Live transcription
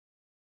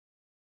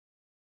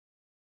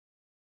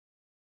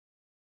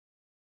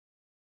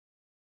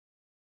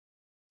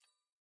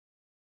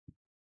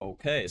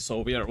Okay,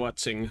 so we are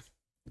watching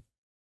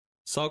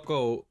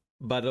Sacco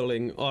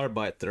battling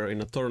Arbiter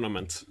in a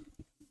tournament.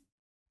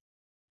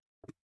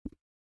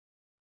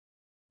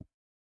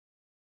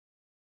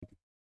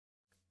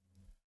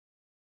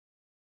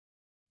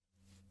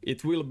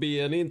 It will be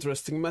an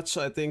interesting match,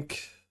 I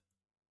think.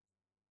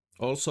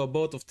 Also,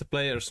 both of the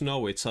players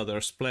know each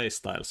other's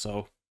playstyle,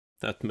 so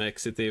that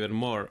makes it even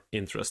more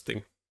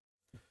interesting.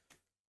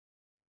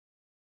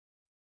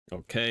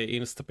 Okay,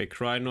 insta-pick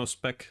Rhino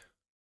spec.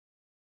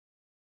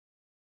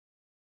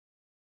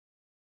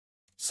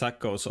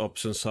 Sacco's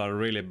options are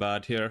really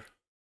bad here.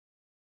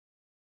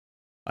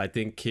 I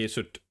think he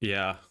should,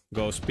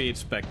 go speed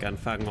spec and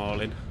Fang all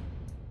in.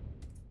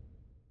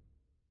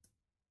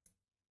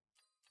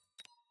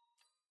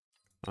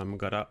 I'm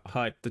gonna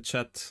hide the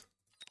chat.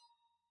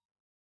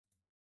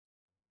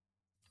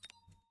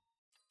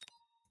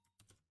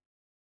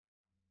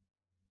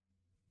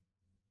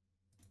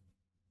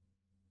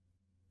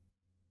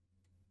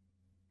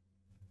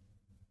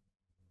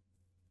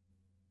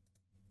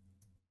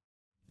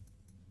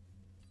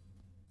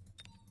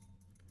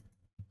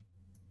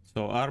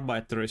 So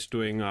Arbiter is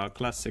doing a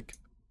classic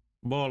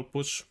ball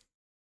push.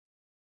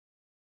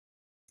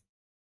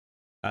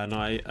 And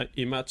I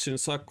imagine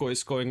Sacco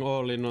is going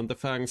all in on the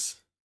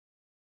Fangs.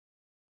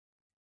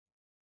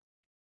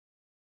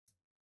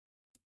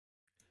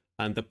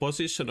 And the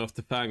position of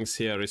the Fangs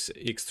here is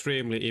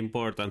extremely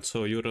important,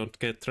 so you don't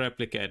get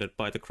replicated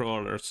by the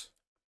crawlers.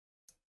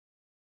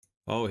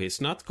 Oh, he's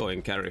not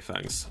going carry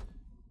Fangs.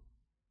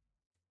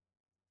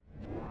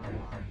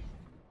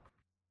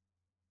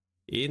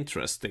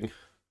 Interesting.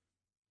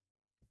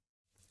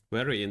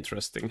 Very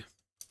interesting.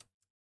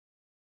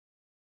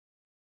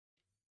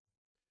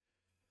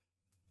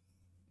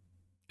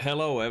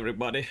 Hello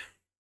everybody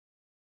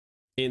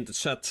in the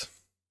chat.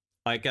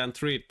 I can't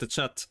read the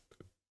chat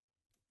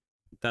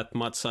that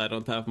much. I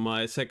don't have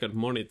my second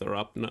monitor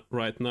up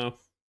right now.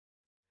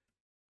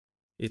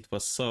 It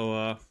was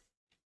so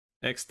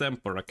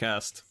extempore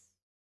cast.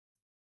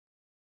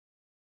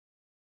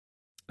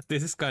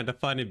 This is kind of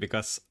funny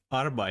because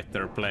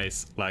Arbiter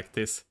plays like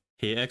this.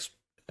 He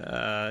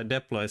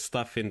deploys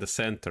stuff in the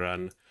center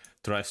and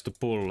tries to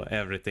pull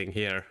everything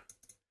here.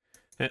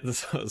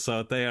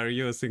 So they are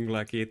using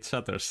like each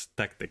other's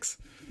tactics.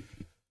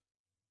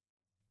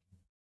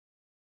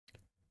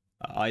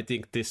 I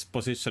think this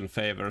position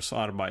favors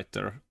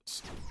Arbiter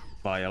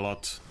by a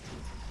lot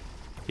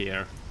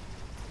here.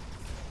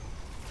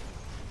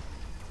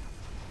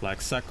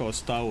 Like Sacco's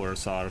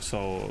towers are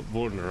so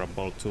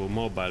vulnerable to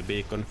mobile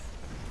beacon.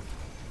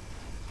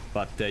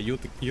 But the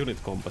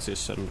unit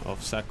composition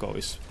of Sacco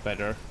is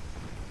better.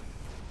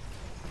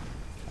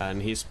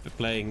 And he's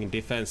playing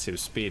defensive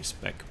speed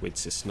spec,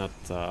 which is not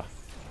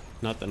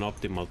an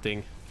optimal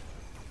thing.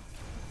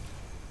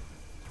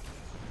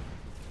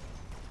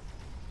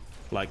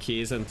 Like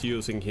he isn't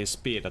using his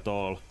speed at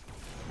all.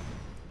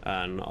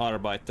 And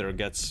Arbiter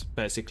gets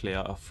basically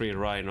a free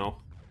Rhino.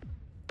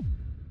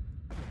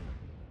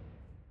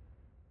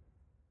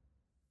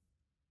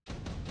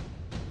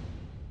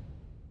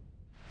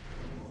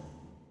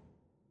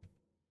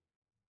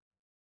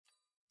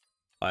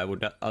 I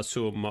would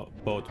assume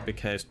both big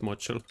haste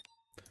module.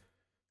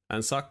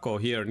 And Sacco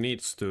here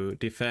needs to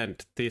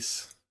defend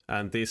this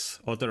and this,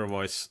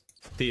 otherwise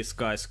these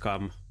guys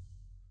come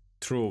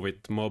through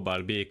with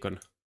mobile beacon.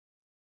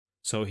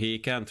 So he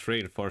can't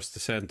reinforce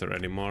the center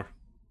anymore.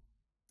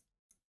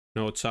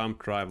 No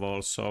jump drive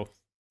also.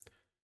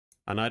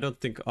 And I don't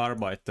think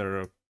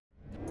Arbiter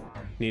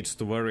needs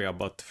to worry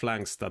about the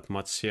flanks that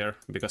much here,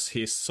 because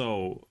he's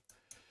so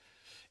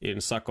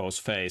in Sacco's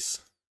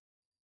face.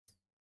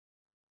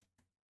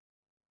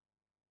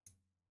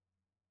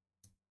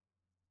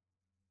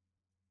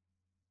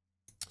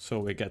 So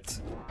we get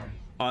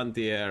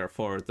anti-air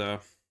for the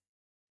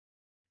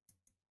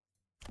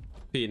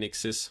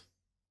Phoenixes.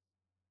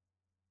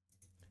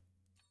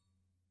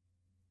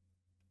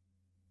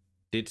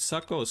 Did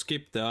Sacco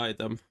skip the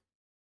item?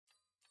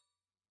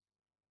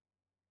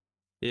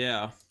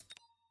 Yeah.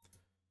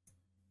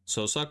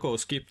 So Sacco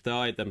skipped the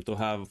item to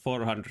have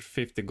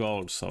 450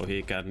 gold, so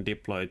he can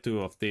deploy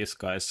 2 of these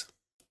guys.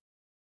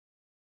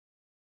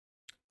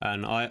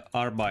 And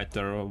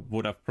Arbiter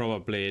would have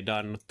probably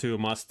done 2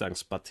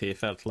 Mustangs, but he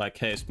felt like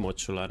haste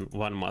module and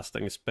 1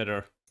 Mustang is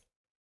better.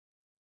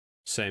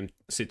 Same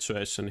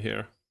situation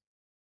here.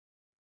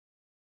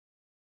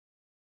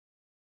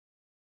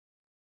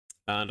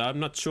 And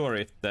I'm not sure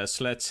if the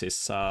sledge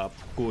is a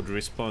good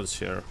response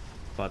here,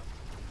 but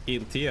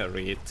in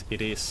theory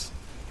it is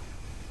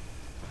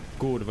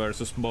good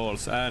versus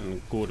balls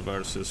and good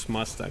versus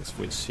Mustangs,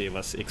 which he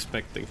was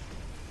expecting.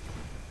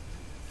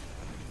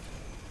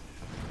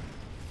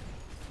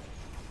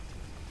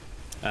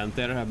 And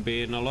there have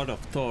been a lot of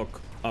talk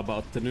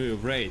about the new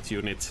raid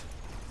unit.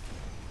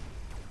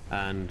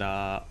 And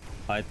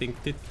I think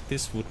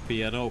this would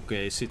be an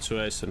okay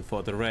situation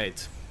for the raid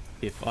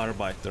if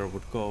Arbiter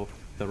would go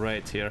the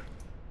raid here,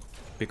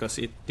 because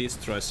it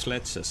destroys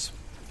sledges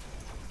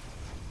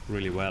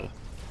really well.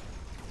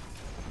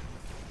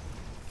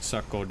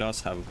 Sacco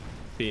does have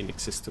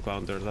Phoenixes to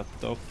counter that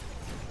though.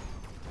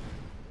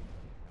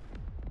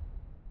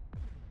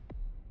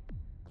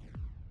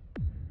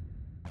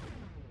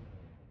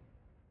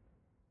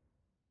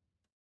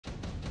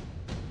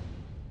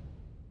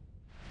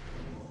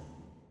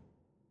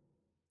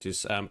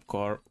 this amp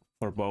core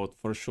for both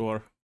for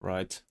sure,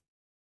 right?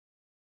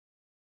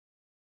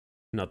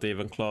 Not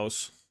even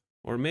close.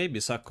 Or maybe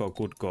Sacco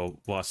could go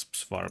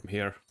Wasps farm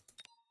here.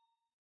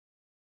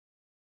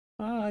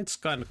 It's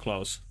kind of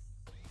close.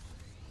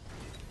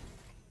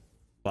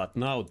 But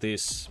now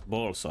these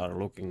balls are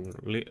looking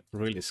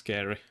really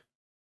scary.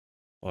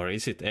 Or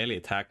is it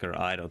Elite Hacker?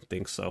 I don't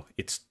think so.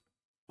 It's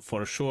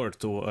for sure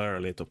too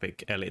early to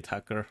pick Elite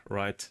Hacker,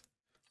 right?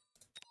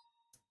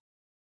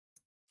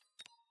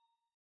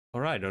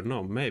 Or I don't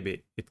know,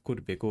 maybe it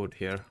could be good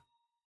here.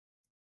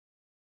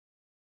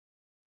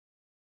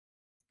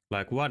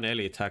 Like one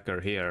Elite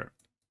Hacker here,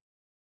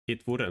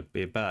 it wouldn't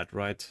be bad,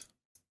 right?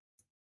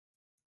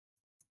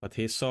 But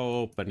he's so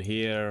open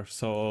here,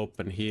 so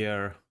open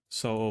here,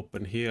 so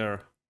open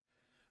here.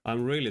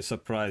 I'm really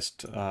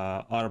surprised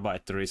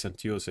Arbiter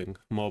isn't using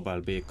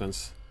mobile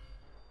beacons.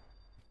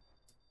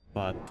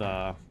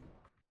 But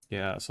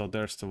yeah, so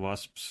there's the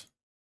Wasps.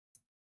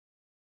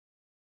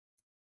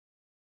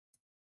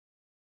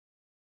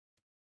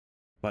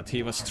 But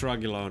he was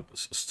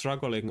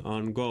struggling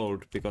on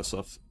gold because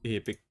of he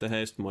picked the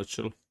haste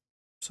module.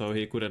 So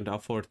he couldn't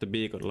afford the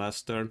beacon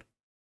last turn.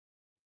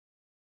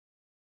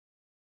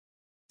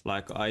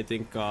 Like, I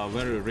think a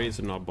very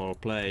reasonable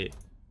play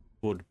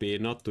would be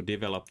not to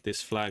develop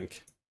this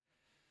flank.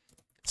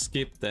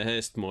 Skip the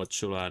haste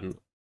module and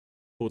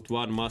put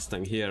one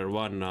Mustang here,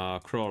 one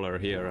crawler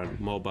here, and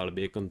mobile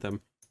beacon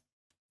them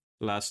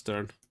last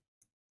turn.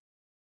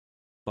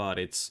 But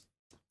it's,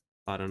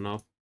 I don't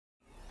know.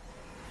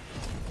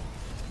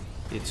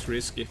 It's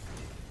risky.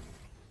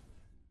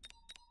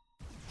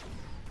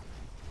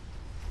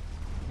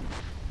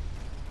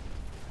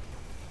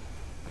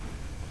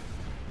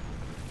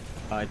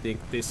 I think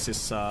this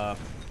is a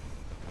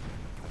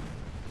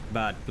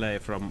bad play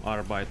from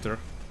Arbiter.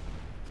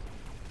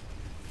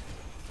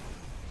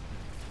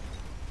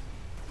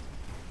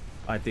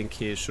 I think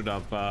he should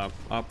have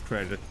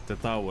upgraded the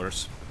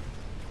towers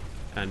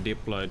and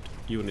deployed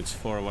units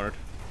forward,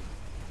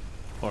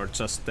 or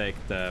just take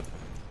the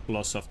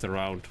loss of the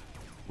round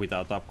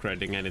without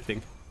upgrading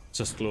anything.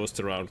 Just lose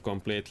the round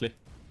completely.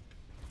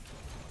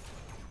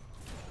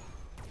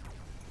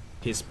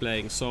 He's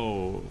playing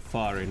so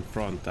far in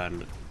front,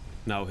 and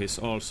now he's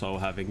also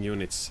having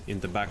units in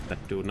the back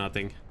that do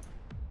nothing.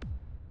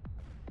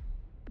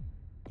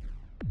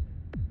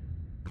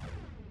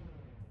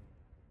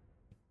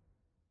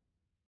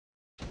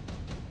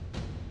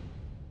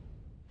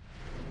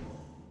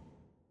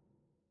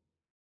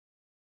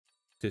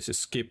 This is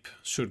skip,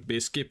 should be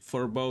skip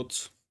for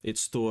boats.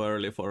 It's too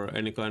early for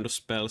any kind of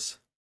spells.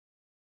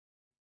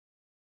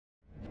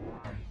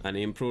 An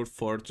improved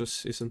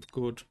fortress isn't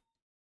good.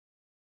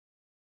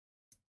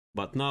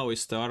 But now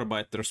is the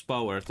Arbiter's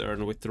power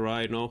turn with the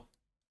Rhino.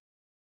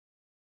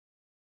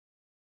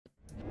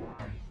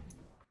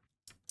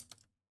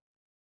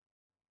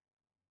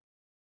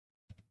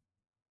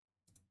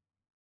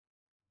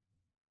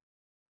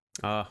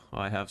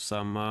 I have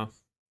some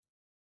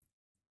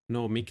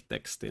no mic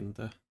text in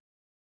the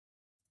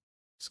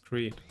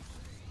screen.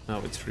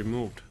 Now it's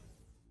removed.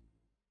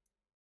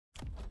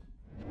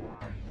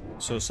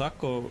 So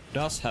Sacco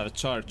does have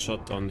charge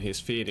shot on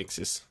his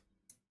phoenixes.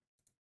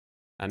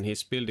 And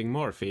he's building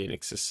more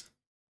phoenixes.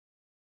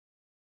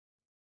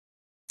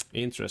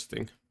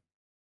 Interesting.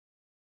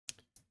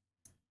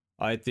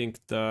 I think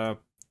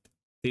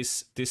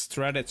this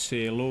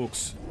strategy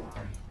looks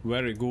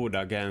very good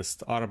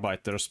against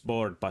Arbiter's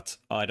board, but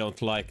I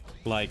don't like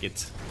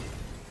it.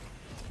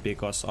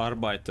 Because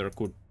Arbiter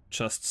could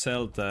just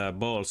sell the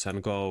balls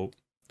and go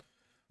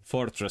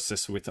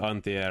fortresses with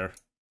anti-air.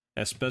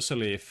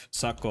 Especially if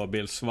Sacco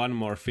builds one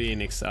more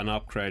phoenix and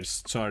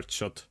upgrades charge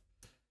shot.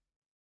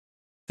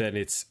 Then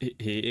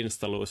he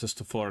insta loses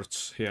to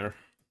forts here.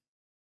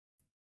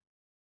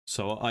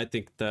 So I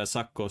think the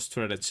Sacco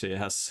strategy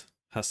has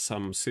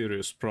some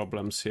serious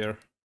problems here.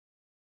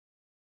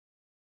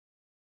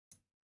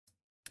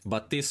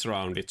 But this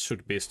round it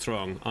should be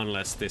strong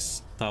unless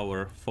this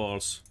tower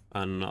falls,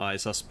 and I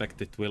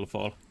suspect it will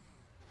fall.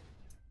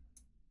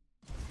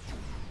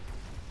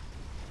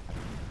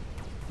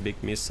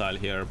 Big missile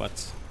here,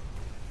 but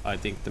I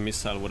think the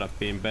missile would have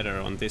been better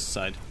on this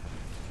side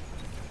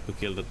to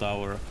kill the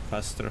tower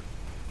faster.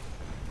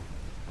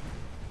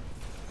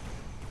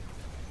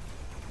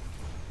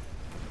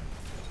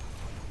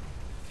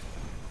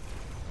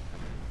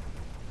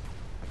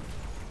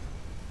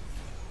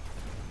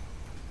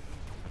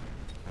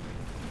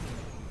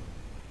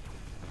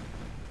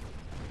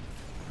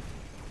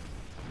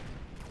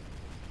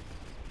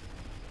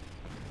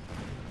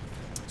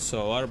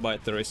 So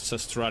Arbiter is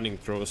just running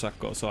through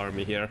Sacco's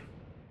army here.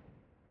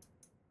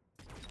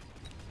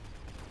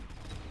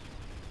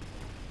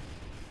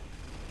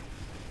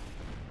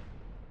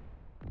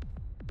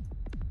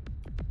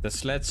 The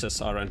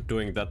sledges aren't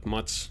doing that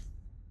much.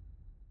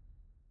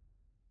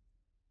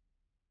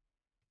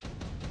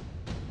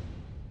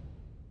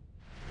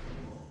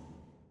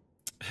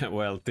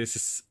 Well, this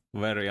is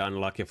very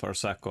unlucky for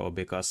Sacco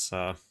because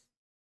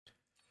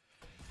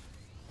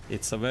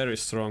it's a very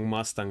strong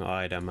Mustang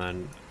item,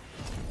 and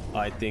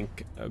I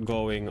think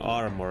going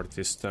armor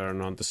this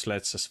turn on the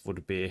sledges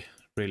would be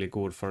really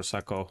good for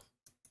Sacco.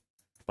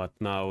 But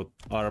now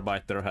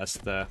Arbiter has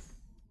the...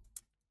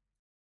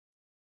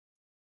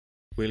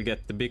 We'll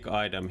get the big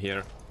item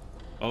here.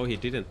 Oh, he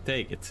didn't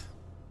take it.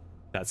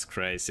 That's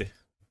crazy.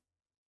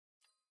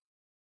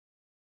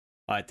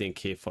 I think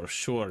he for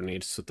sure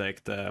needs to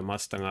take the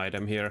Mustang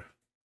item here.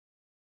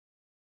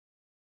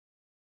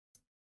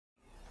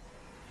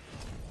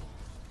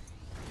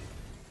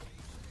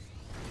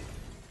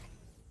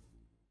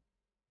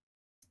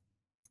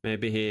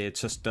 Maybe he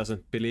just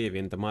doesn't believe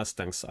in the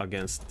Mustangs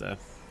against the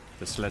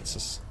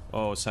sledges.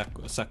 Oh,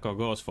 Sacco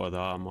goes for the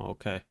armor,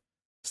 okay.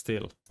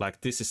 Still, like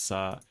this is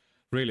a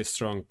really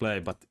strong play,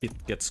 but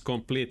it gets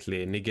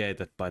completely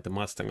negated by the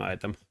Mustang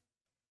item.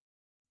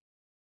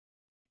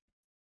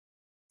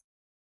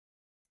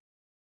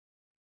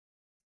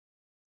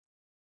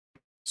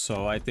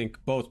 So I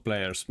think both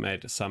players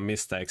made some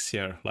mistakes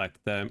here.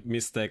 Like the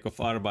mistake of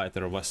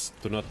Arbiter was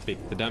to not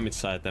pick the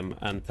damage item,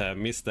 and the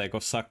mistake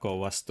of Sacco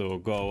was to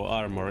go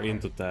armor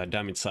into the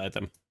damage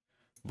item.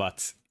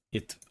 But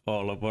it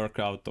all worked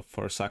out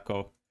for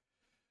Sacco.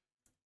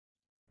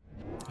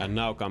 And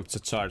now comes the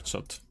charge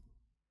shot.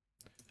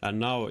 And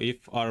now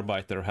if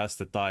Arbiter has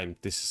the time,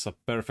 this is a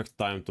perfect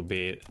time to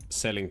be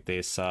selling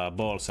these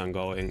balls and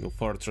going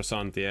Fortress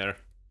on the air.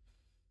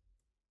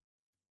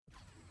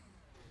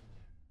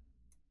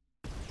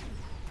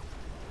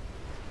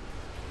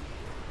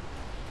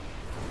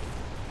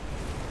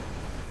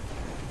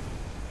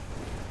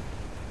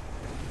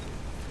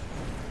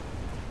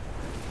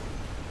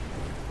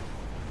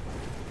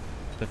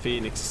 The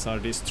Phoenixes are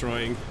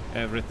destroying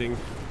everything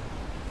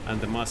and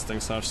the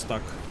Mustangs are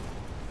stuck.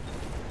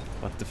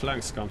 But the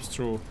flanks comes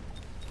through.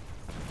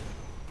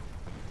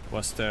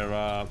 Was there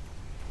a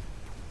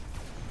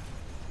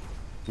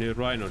new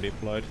Rhino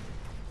deployed?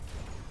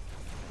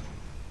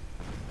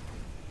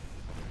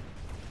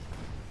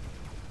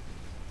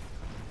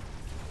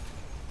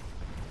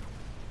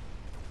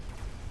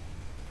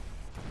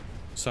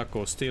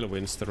 Sacco still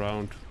wins the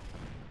round,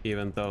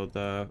 even though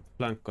the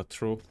flank got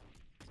through.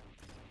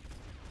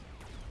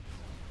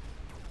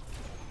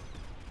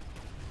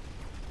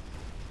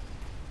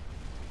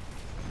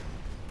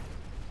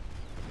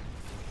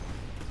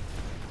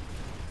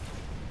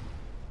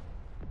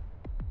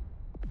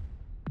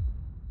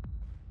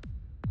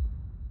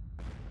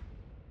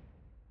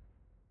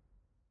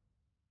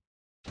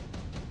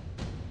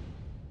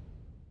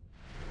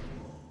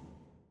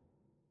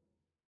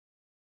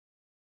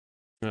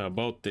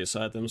 Both these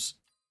items,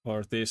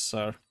 or these,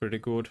 are pretty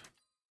good.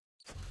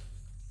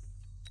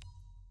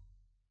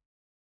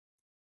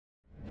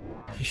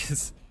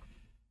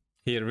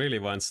 He really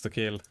wants to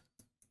kill.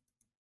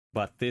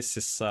 But this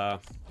is... the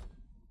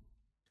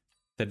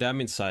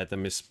damage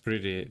item is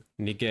pretty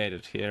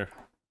negated here.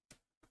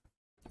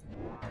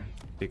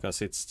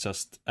 Because it's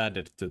just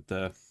added to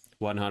the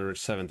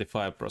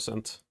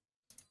 175%.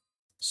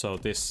 So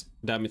this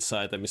damage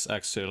item is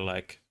actually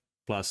like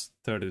plus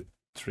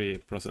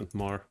 33%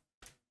 more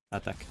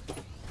attack.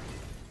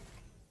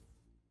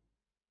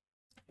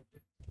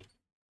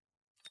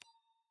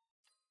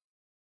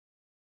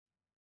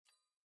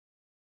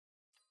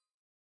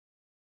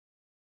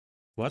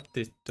 What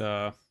did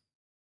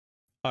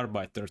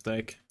Arbiter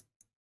take?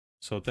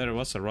 So there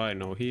was a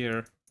Rhino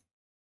here.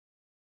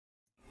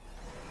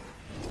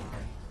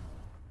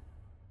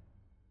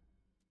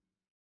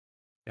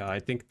 Yeah, I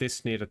think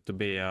this needed to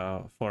be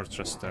a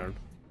Fortress turn.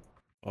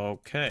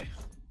 Okay.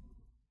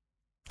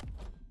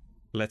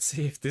 Let's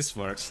see if this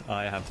works.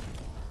 I have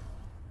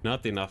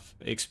not enough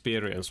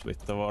experience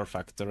with the War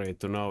Factory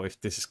to know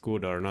if this is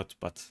good or not,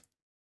 but...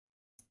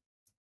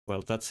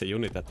 Well, that's a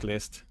unit at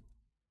least.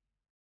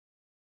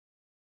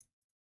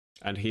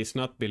 And he's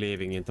not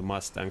believing in the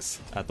Mustangs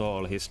at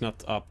all. He's not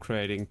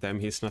upgrading them,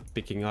 he's not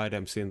picking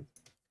items in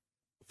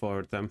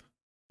for them.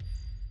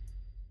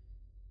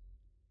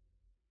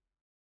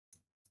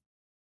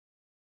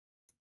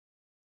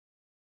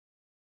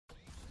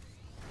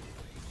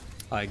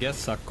 I guess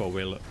Sacco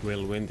will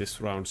win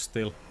this round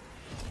still,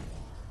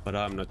 but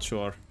I'm not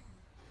sure.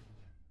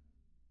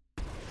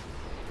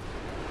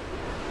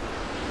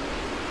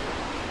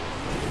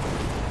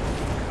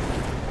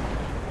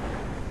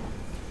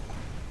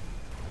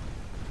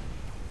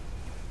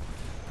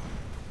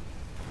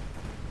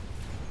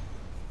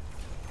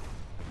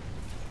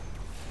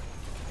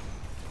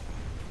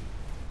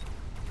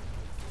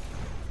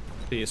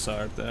 These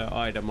are the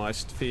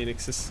itemized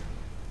Phoenixes.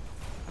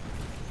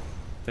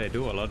 They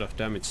do a lot of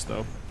damage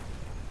though.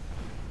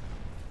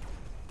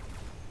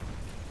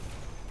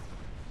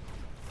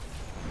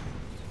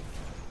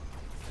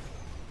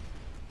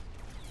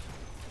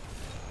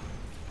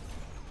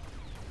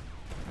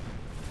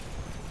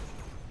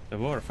 The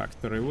War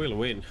Factory will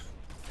win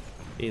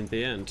in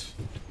the end.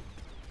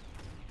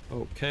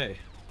 Okay.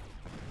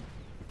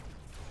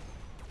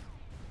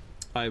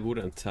 I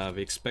wouldn't have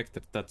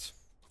expected that.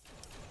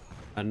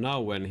 And now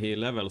when he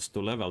levels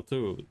to level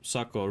 2,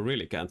 Sacco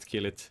really can't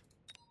kill it.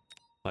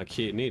 Like,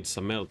 he needs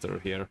a melter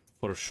here,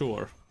 for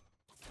sure.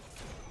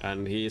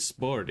 And his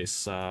board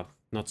is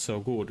not so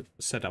good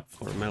setup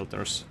for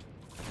melters.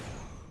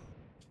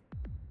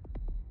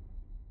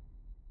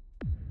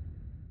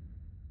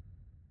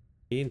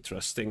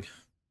 Interesting.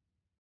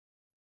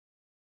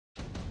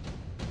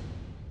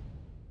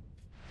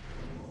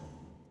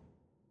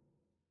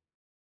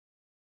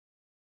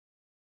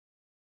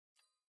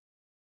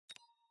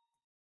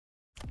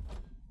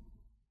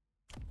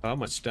 How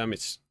much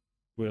damage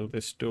will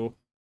this do?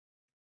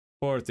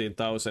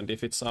 14,000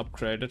 if it's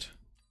upgraded.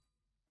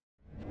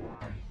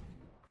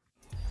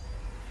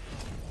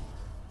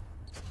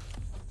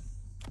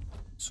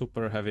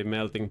 Super heavy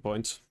melting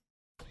points.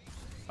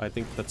 I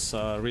think that's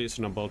a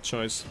reasonable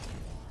choice.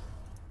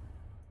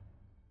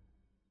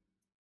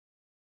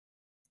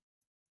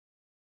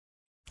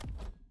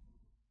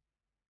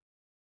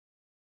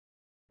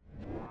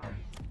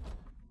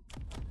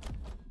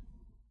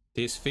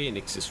 These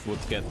phoenixes would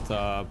get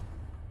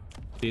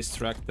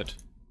distracted.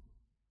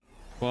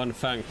 One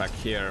fang pack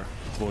here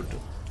would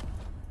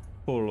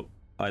pull,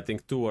 I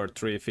think, 2 or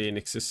 3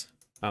 phoenixes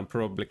and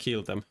probably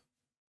kill them.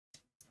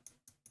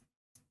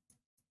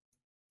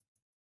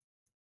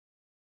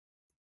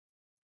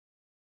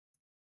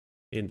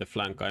 In the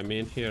flank, I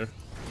mean, here.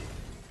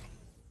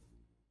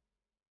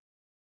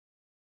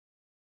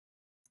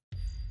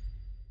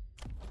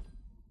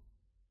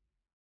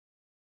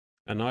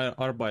 And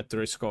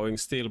Arbiter is going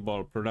steel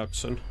ball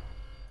production.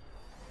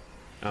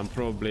 And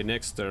probably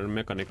next turn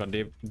mechanical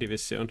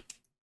division.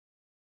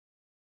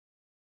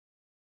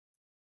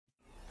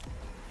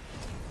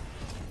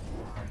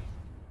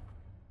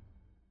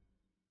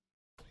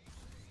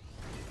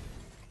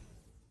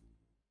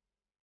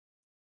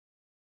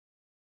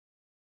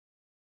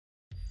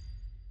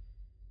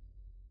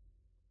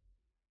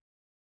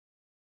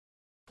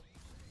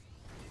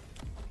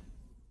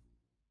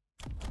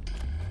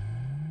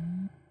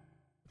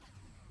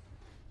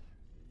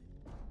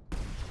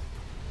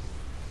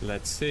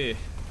 Let's see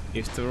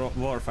if the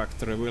War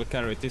Factory will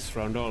carry this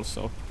round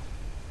also.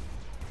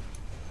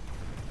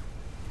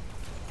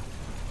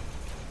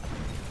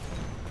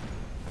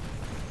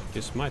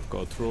 This might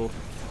go through,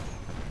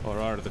 or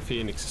are the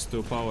phoenixes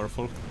too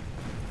powerful?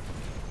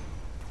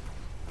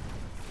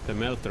 The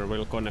melter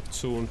will connect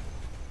soon.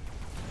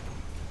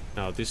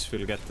 Now this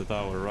will get the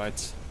tower,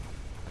 right?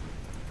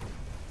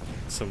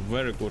 It's a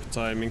very good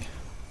timing.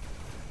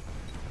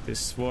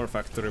 This War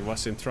Factory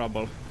was in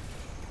trouble.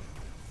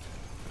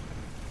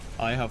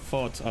 I have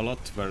fought a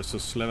lot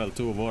versus level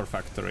 2 War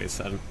Factories,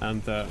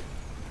 and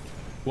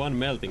one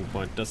melting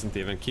point doesn't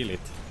even kill it.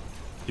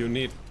 You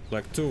need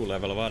like 2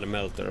 level 1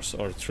 melters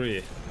or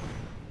 3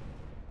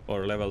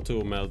 or level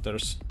 2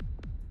 melters.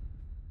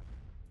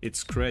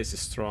 It's crazy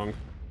strong.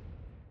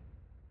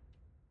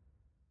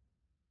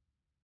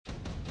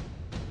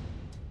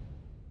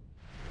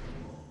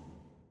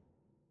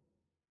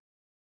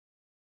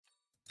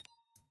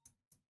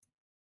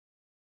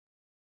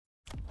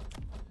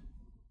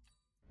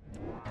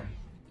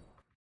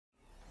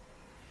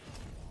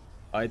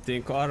 I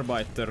think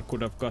Arbiter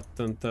could have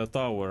gotten the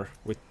tower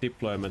with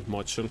deployment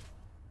module.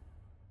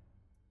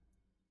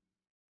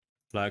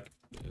 Like,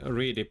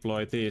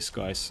 redeploy these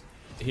guys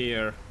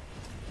here,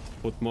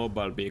 put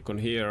mobile beacon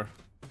here,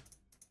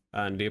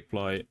 and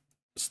deploy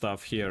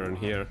stuff here and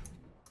here.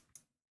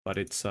 But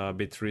it's a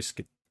bit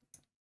risky.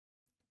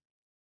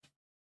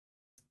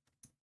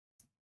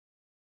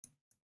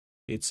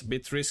 It's a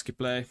bit risky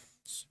play,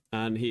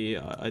 and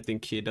I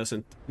think he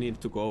doesn't need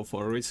to go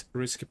for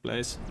risky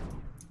plays.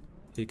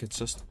 He could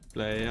just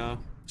play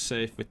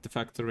safe with the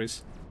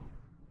factories.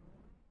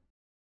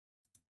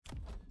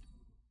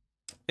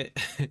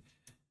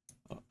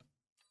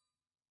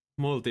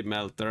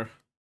 Multi-melter.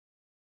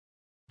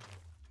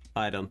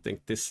 I don't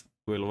think this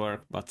will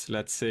work, but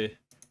let's see.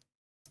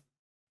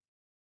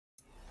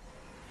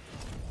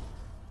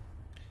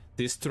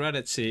 This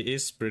strategy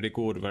is pretty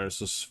good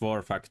versus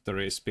War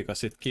Factories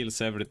because it kills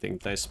everything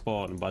they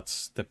spawn,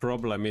 but the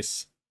problem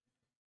is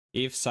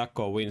if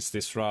Sacco wins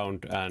this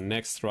round and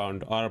next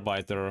round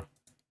Arbiter,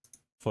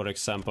 for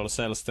example,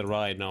 sells the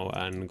Rhino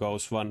and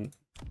goes 1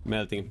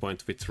 melting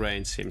point with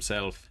range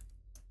himself,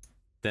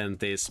 then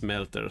these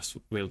melters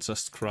will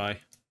just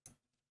cry.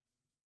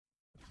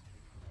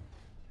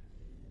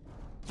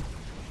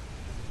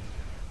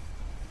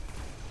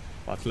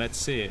 But let's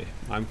see,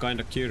 I'm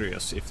kinda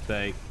curious if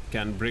they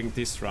can bring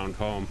this round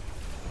home.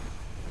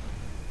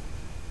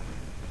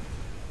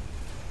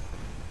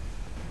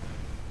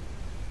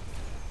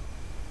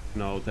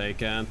 No, they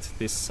can't.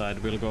 This side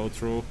will go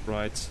through,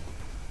 right?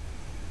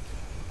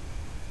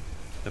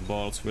 The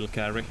balls will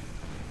carry.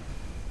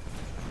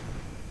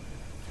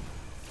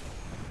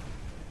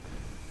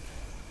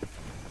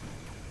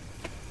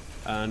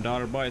 And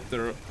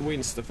Arbiter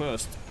wins the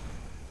first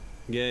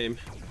game.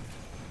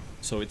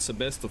 So it's a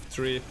best of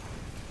 3.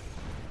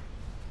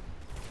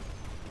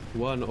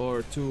 1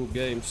 or 2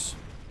 games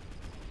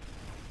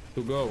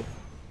to go.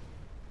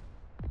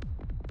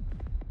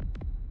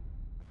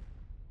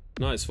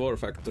 Nice War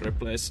Factory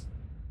place.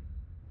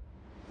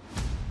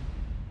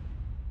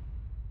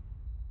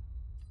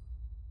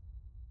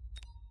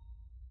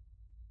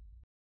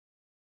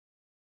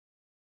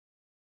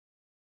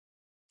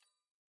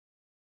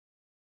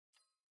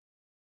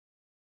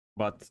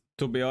 But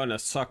to be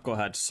honest, Sacco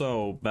had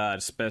so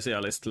bad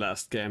specialist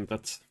last game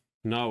that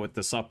now with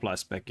the supply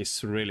spec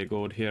is really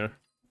good here.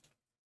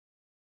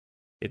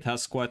 It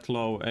has quite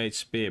low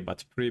HP,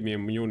 but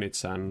premium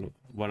units and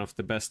one of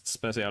the best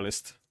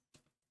specialists.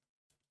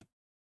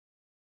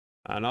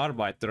 And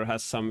Arbiter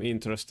has some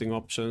interesting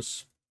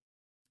options.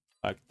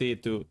 Like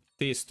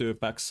these two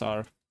packs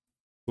are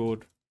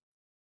good.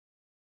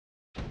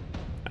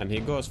 And he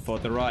goes for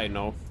the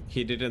Rhino.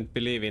 He didn't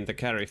believe in the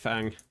carry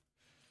Fang.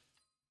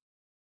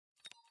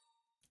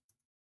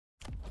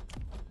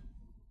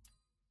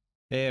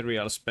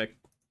 Aerial spec.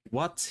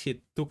 What?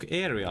 He took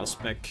aerial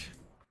spec.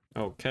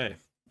 Okay.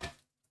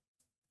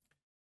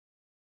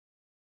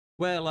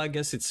 Well, I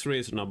guess it's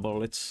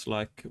reasonable. It's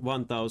like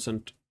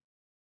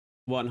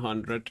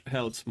 1100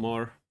 health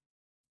more.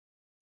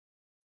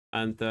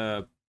 And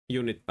the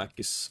unit pack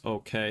is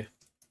okay.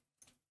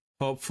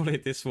 Hopefully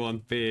this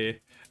won't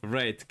be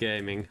raid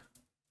gaming.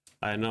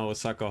 I know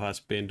Sacco has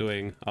been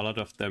doing a lot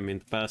of them in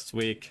the past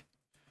week.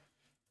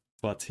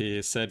 But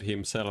he said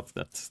himself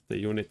that the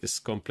unit is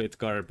complete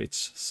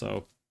garbage,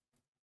 so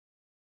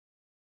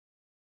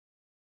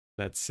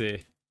let's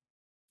see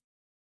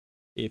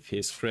if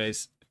he's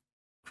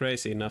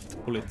crazy enough to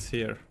pull it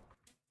here.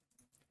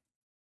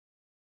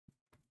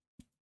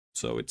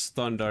 So it's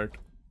standard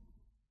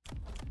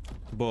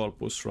ball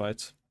push,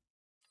 right?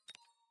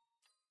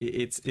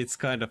 It's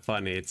kind of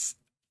funny.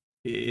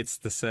 It's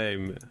the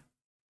same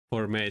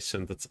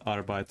formation that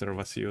Arbiter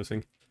was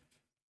using.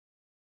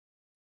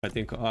 I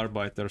think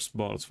Arbiter's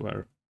balls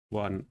were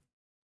one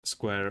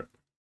square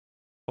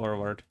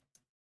forward.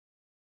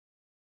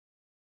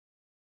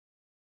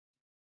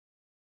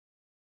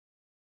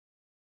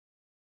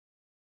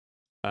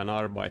 And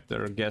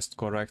Arbiter guessed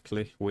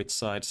correctly which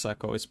side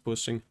Sacco is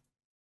pushing.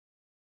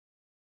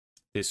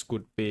 This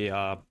could be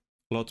a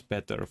lot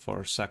better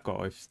for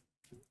Sacco if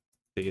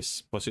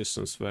these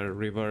positions were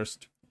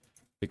reversed,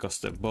 because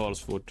the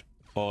balls would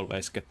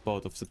always get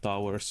both of the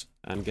towers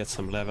and get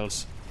some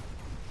levels.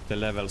 The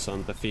levels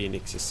on the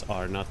Phoenixes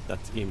are not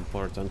that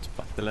important,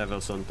 but the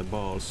levels on the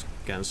balls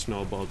can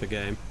snowball the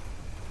game.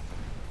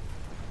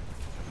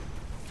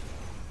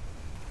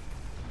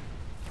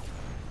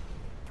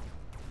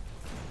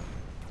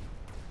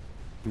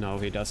 No,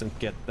 he doesn't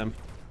get them,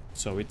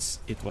 so it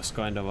was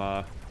kind of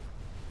a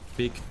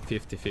big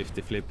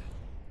 50-50 flip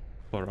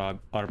for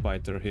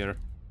Arbiter here.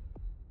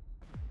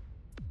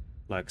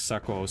 Like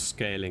Sacco's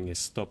scaling is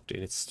stopped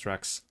in its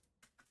tracks.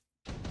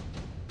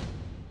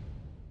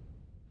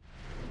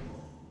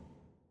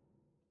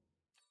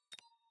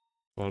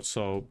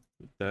 Also,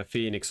 the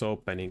Phoenix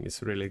opening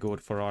is really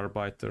good for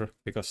Arbiter,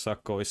 because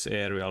Sacco is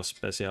aerial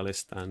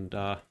specialist and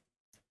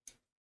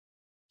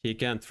he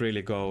can't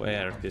really go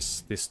air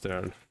this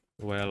turn.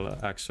 Well,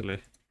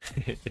 actually,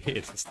 he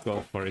just go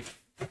for it.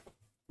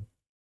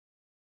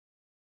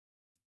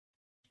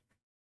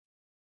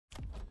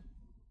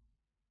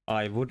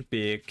 I would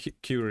be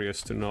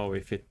curious to know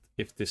if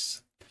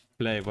this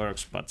play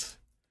works, but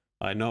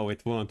I know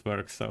it won't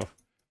work, so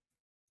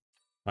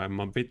I'm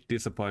a bit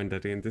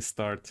disappointed in this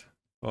start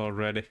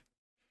already.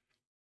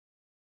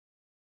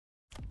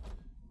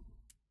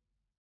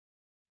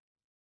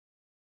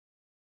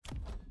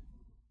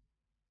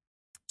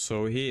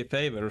 So he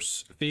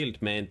favors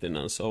field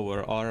maintenance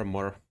over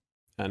armor,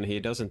 and he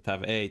doesn't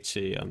have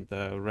HE on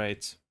the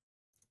raids.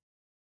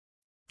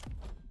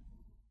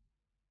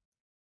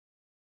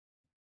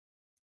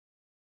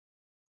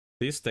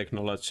 This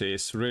technology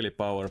is really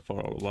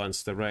powerful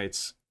once the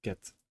raids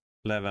get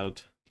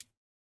leveled.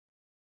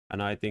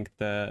 And I think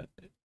the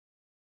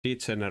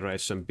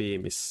degeneration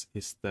beam is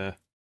the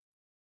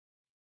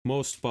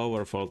most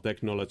powerful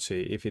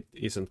technology if it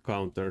isn't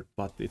countered,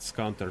 but it's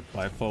countered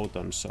by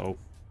photon, so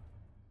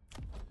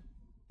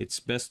it's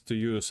best to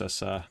use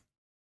as a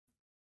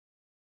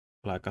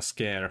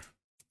scare,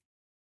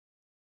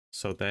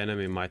 so the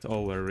enemy might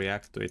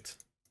overreact to it.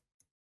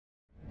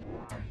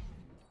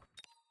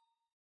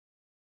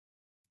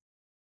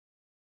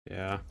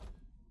 Yeah.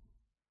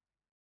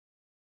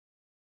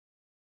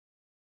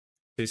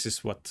 This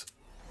is what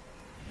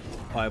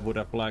I would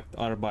have liked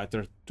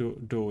Arbiter to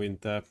do in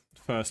the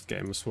first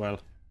game as well.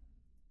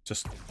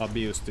 Just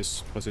abuse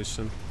this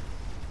position.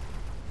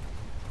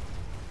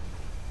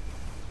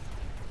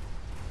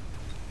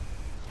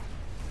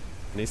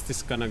 And is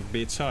this gonna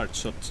be charge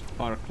shot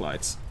arc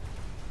lights?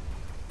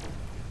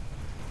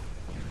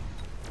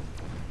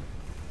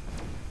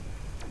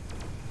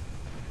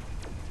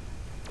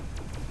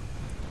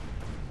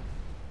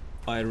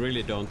 I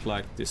really don't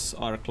like this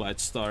arc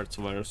light start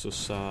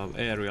versus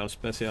aerial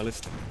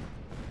specialist.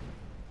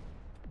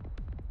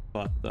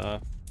 But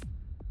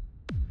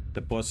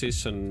the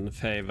position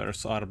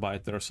favors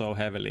Arbiter so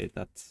heavily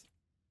that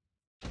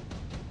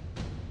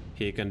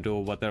he can do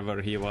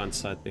whatever he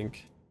wants, I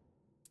think.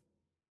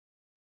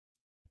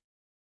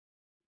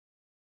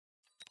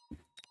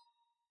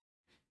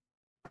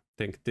 I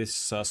think this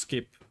is a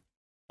skip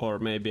or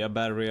maybe a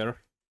barrier.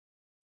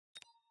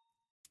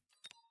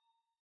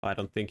 I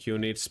don't think you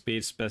need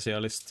speed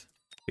specialist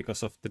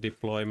because of the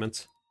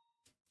deployment.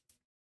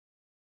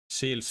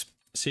 Shields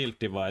shield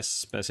device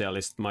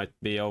specialist might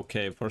be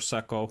okay for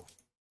Sacco.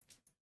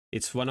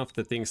 It's one of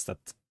the things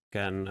that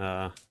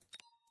can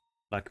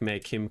like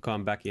make him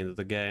come back into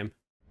the game.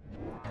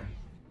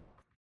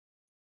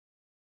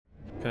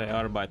 Okay,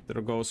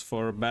 Arbiter goes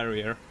for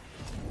barrier.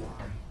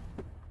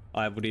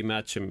 I would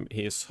imagine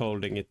he's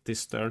holding it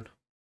this turn.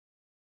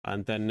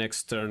 And then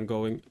next turn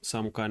going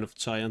some kind of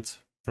giant,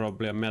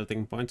 probably a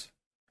melting point.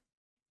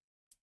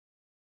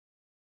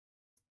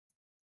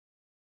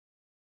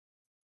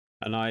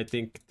 And I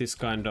think this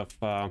kind of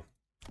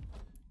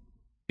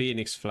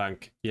Phoenix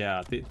flank,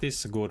 yeah, this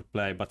is a good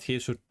play, but he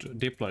should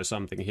deploy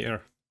something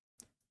here.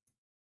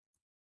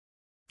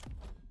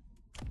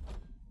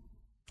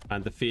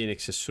 And the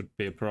Phoenixes should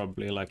be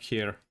probably like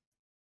here.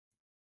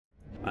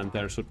 And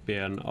there should be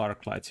an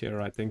arc light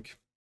here, I think.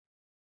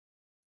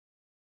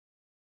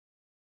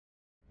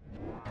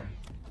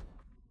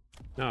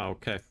 Oh,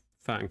 okay,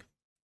 Fang.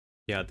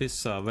 Yeah, this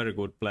is a very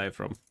good play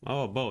from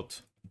our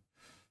boat.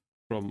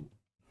 From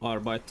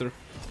Arbiter.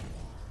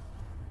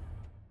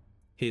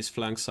 His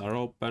flanks are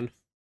open.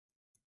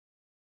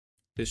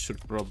 This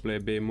should probably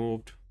be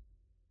moved.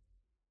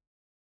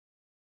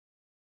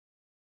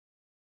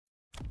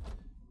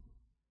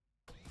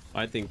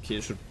 I think he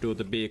should do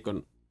the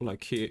beacon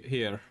like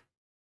here.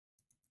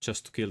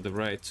 Just to kill the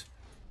raid.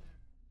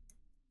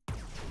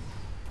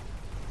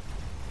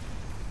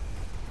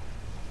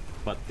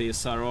 But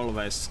these are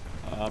always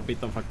a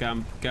bit of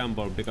a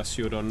gamble because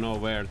you don't know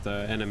where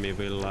the enemy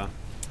will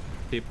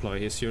deploy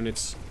his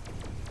units.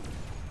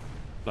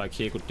 Like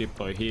he could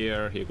deploy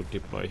here, he could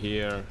deploy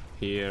here,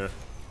 here.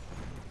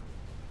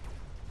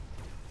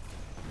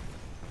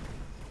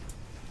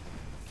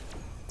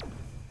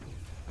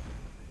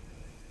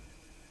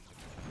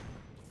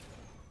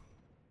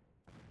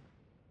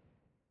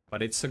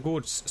 But it's a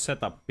good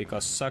setup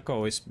because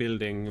Sacco is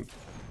building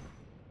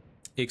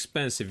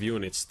expensive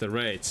units, the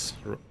raids,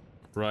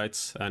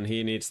 right? And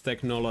he needs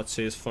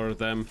technologies for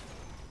them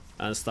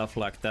and stuff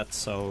like that,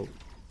 so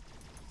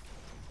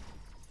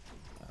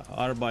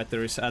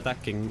Arbiter is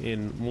attacking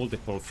in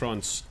multiple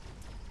fronts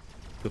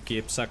to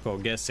keep Sacco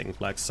guessing.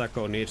 Like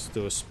Sacco needs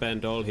to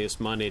spend all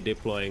his money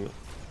deploying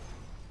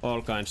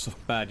all kinds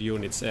of bad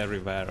units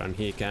everywhere and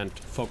he can't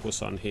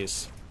focus on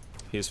his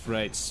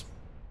raids.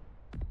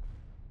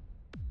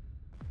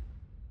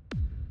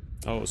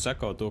 Oh,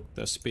 Sacco took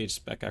the speed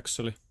spec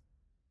actually.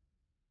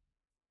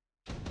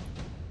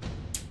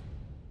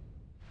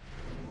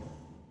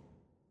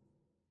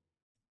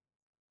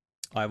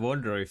 I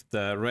wonder if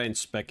the range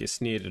spec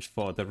is needed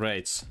for the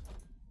raids.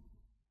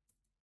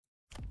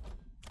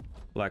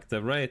 Like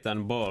the raid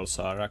and balls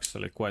are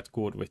actually quite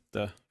good with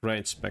the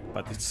range spec,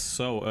 but it's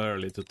so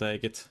early to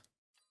take it.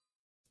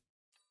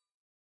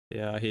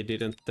 Yeah, he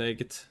didn't take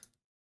it.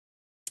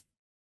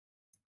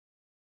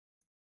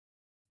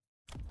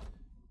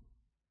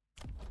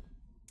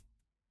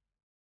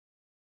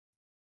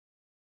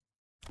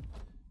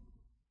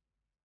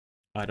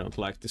 I don't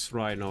like this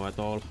Rhino at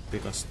all,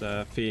 because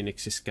the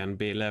Phoenixes can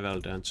be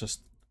leveled and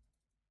just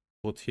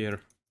put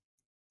here.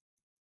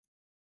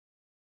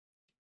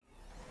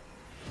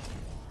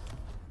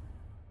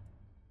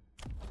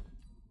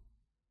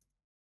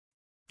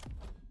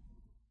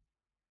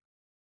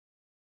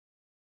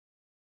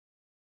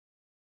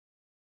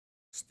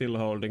 Still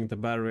holding the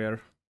barrier.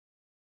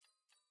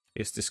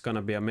 Is this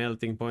gonna be a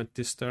melting point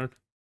this turn?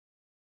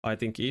 I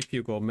think if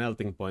you go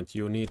melting point,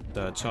 you need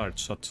the charge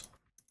shot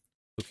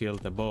to kill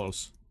the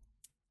balls.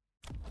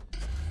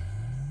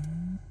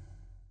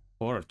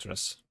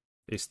 Fortress.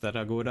 Is that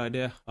a good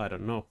idea? I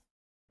don't know.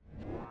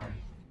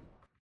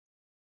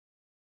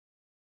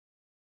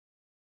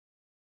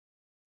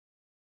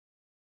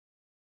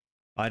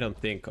 I don't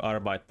think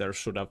Arbiter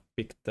should have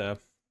picked the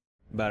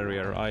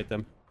barrier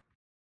item.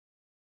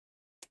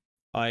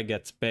 I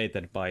get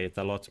baited by it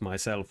a lot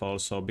myself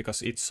also,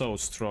 because it's so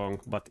strong,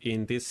 but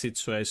in this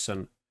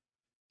situation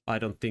I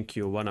don't think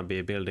you wanna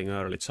be building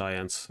early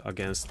giants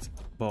against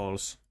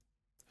balls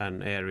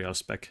and aerial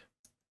spec.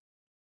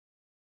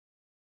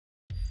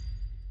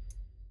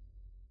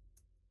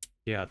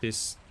 Yeah,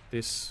 this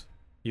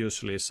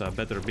usually is a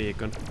better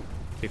beacon,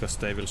 because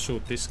they will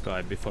shoot this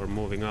guy before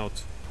moving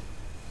out.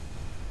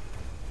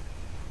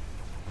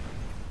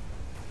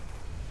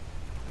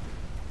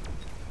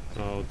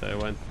 Oh, they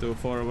went too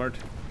forward.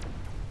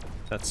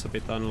 That's a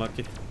bit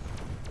unlucky.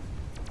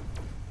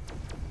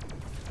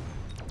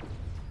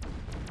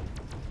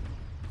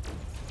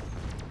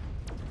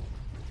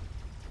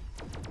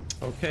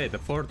 Okay, the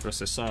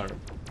fortresses are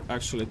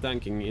actually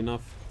tanking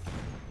enough.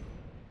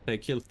 They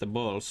killed the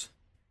balls.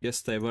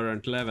 Guess they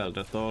weren't leveled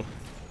at all.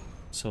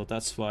 So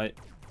that's why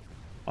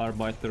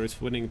Arbiter is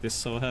winning this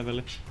so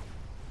heavily.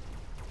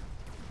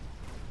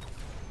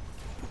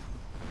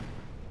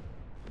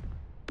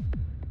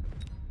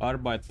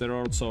 Arbiter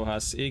also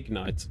has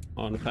Ignite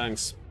on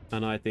Fangs,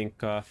 and I think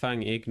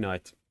Fang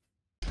Ignite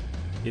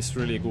is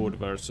really good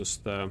versus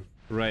the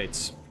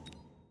raids.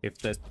 If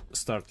they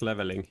start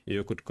leveling,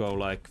 you could go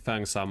like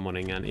Fang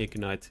Summoning and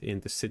Ignite in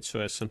this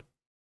situation.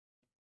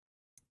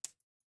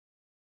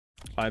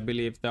 I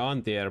believe the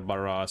anti-air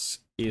barrage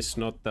is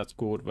not that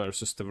good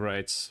versus the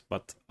raids,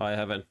 but I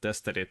haven't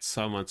tested it.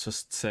 Someone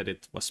just said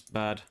it was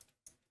bad.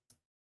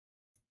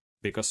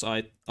 Because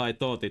I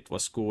thought it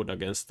was good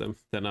against them.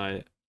 Then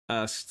I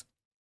asked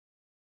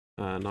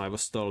and I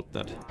was told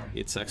that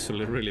it's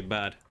actually really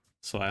bad.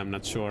 So I am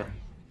not sure.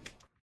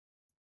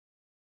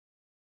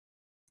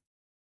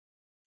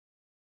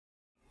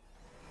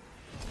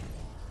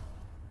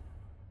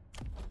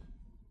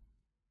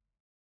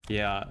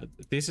 Yeah,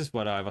 this is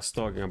what I was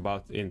talking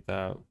about in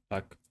the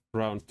like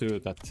round 2,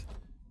 that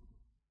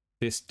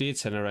this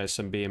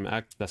degeneration beam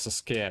acts as a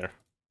scare.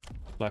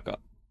 Like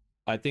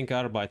I think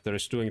Arbiter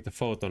is doing the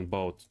photon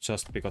boat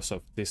just because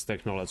of this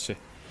technology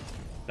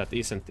that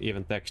isn't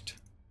even teched.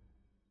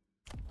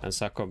 And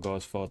Sacco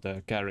goes for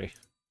the carry.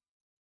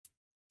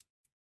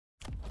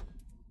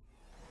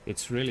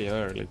 It's really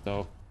early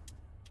though.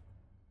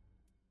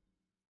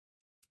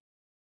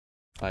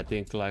 I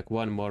think like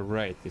one more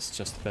raid is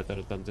just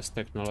better than this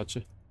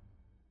technology.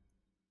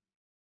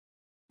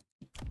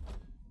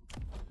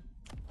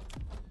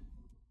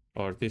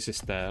 Or this is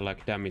the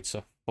like damage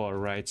of 4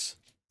 raids,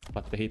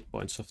 but the hit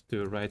points of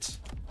 2 raids.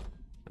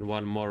 And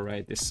one more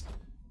raid is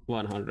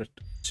 100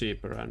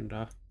 cheaper and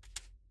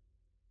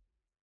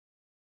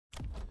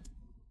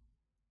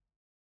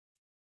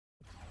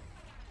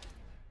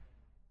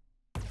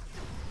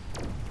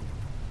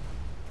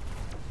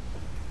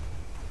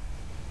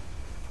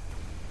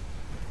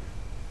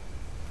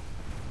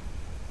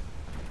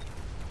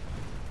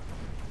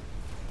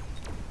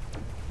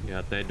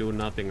yeah, they do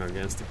nothing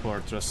against the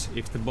fortress.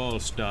 If the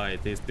balls die,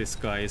 this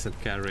guy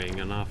isn't carrying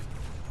enough.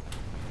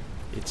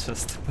 It's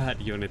just a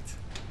bad unit.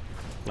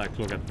 Like,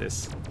 look at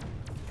this.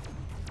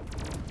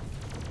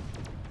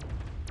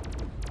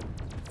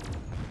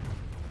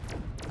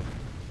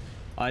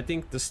 I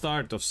think the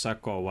start of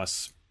Sacco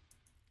was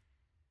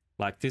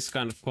like this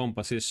kind of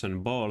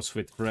composition, balls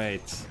with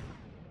raid.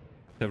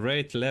 The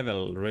raid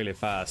level really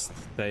fast.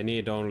 They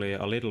need only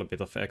a little bit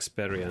of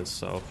experience,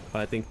 so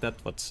I think that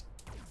what's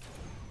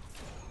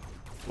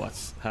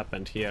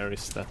happened here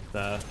is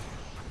that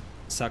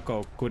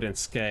Sacco couldn't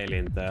scale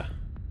in the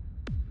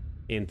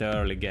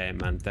early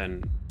game, and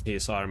then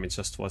his army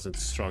just wasn't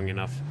strong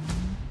enough.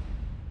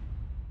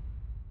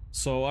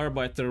 So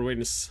Arbiter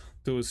wins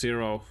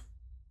 2-0.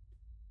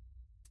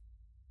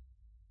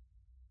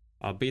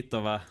 A bit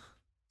of a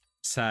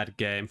sad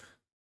game.